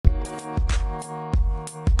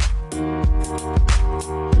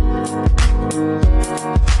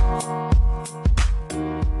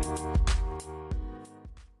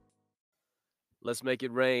Let's make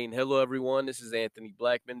it rain. Hello, everyone. This is Anthony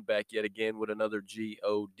Blackman back yet again with another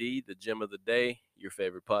GOD, the Gem of the Day, your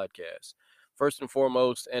favorite podcast. First and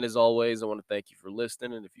foremost, and as always, I want to thank you for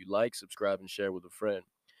listening. And if you like, subscribe and share with a friend.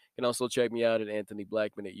 You can also check me out at Anthony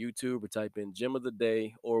Blackman at YouTube or type in Gem of the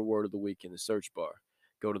Day or Word of the Week in the search bar.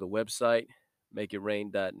 Go to the website,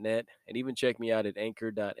 makeitrain.net, and even check me out at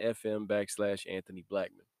anchor.fm/Anthony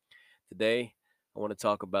Blackman. Today, I want to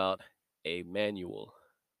talk about a manual.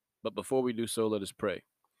 But before we do so, let us pray.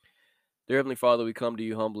 Dear Heavenly Father, we come to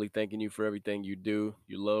you humbly, thanking you for everything you do,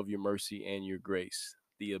 your love, your mercy, and your grace.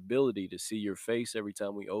 The ability to see your face every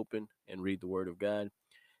time we open and read the Word of God.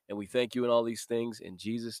 And we thank you in all these things. In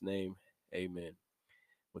Jesus' name, amen.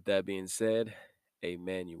 With that being said,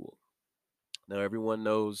 Emmanuel. Now, everyone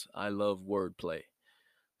knows I love wordplay.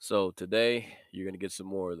 So today, you're going to get some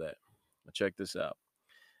more of that. Now, check this out.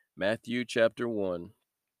 Matthew chapter 1,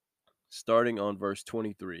 starting on verse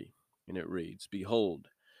 23, and it reads, Behold,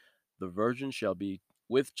 the virgin shall be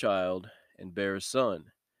with child and bear a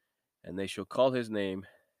son, and they shall call his name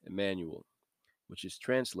Emmanuel, which is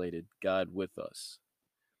translated God with us.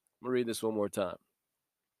 I'm going to read this one more time.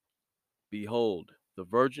 Behold, the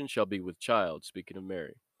virgin shall be with child, speaking of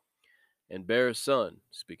Mary, and bear a son,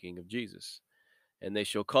 speaking of Jesus, and they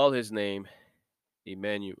shall call his name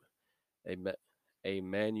Emmanuel,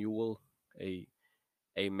 Emmanuel,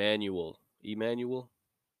 Emmanuel,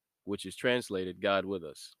 which is translated God with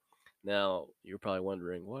us. Now, you're probably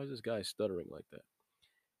wondering, why is this guy stuttering like that?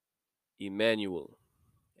 Emmanuel.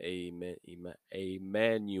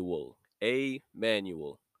 Emmanuel.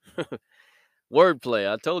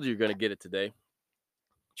 Wordplay. I told you you're going to get it today.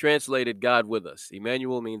 Translated God with us.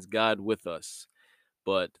 Emmanuel means God with us.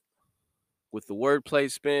 But with the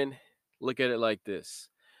wordplay spin, look at it like this.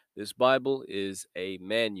 This Bible is a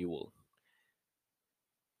manual.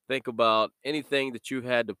 Think about anything that you've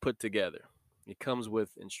had to put together. It comes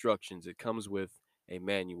with instructions. It comes with a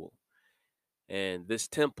manual. And this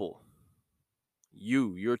temple,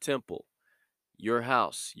 your temple, your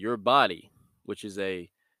house, your body, which is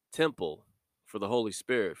a temple for the Holy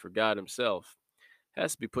Spirit, for God Himself,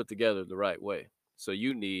 has to be put together the right way. So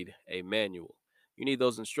you need a manual. You need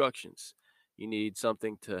those instructions. You need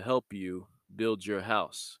something to help you build your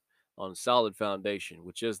house on a solid foundation,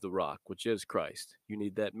 which is the rock, which is Christ. You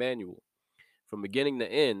need that manual. From beginning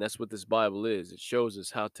to end, that's what this Bible is. It shows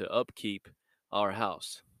us how to upkeep our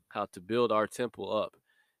house, how to build our temple up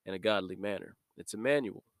in a godly manner. It's a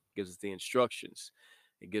manual. It gives us the instructions.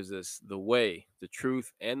 It gives us the way, the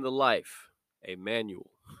truth, and the life. A manual.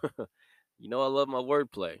 You know I love my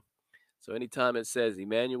wordplay. So anytime it says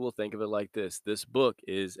Emmanuel, think of it like this. This book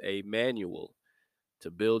is a manual to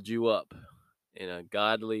build you up in a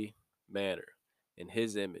godly manner, in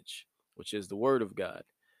His image, which is the Word of God.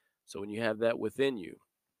 So when you have that within you,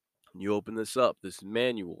 you open this up, this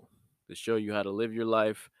manual, to show you how to live your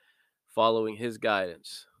life following His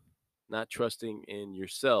guidance, not trusting in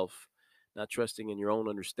yourself, not trusting in your own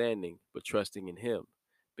understanding, but trusting in Him,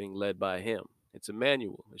 being led by Him. It's a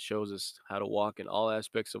manual. It shows us how to walk in all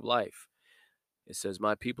aspects of life. It says,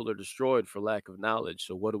 my people are destroyed for lack of knowledge.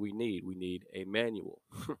 So what do we need? We need a manual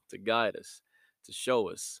to guide us, to show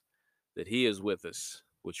us that He is with us,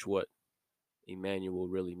 which what Emmanuel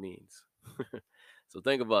really means. So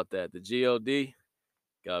think about that. The GOD,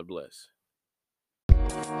 God bless.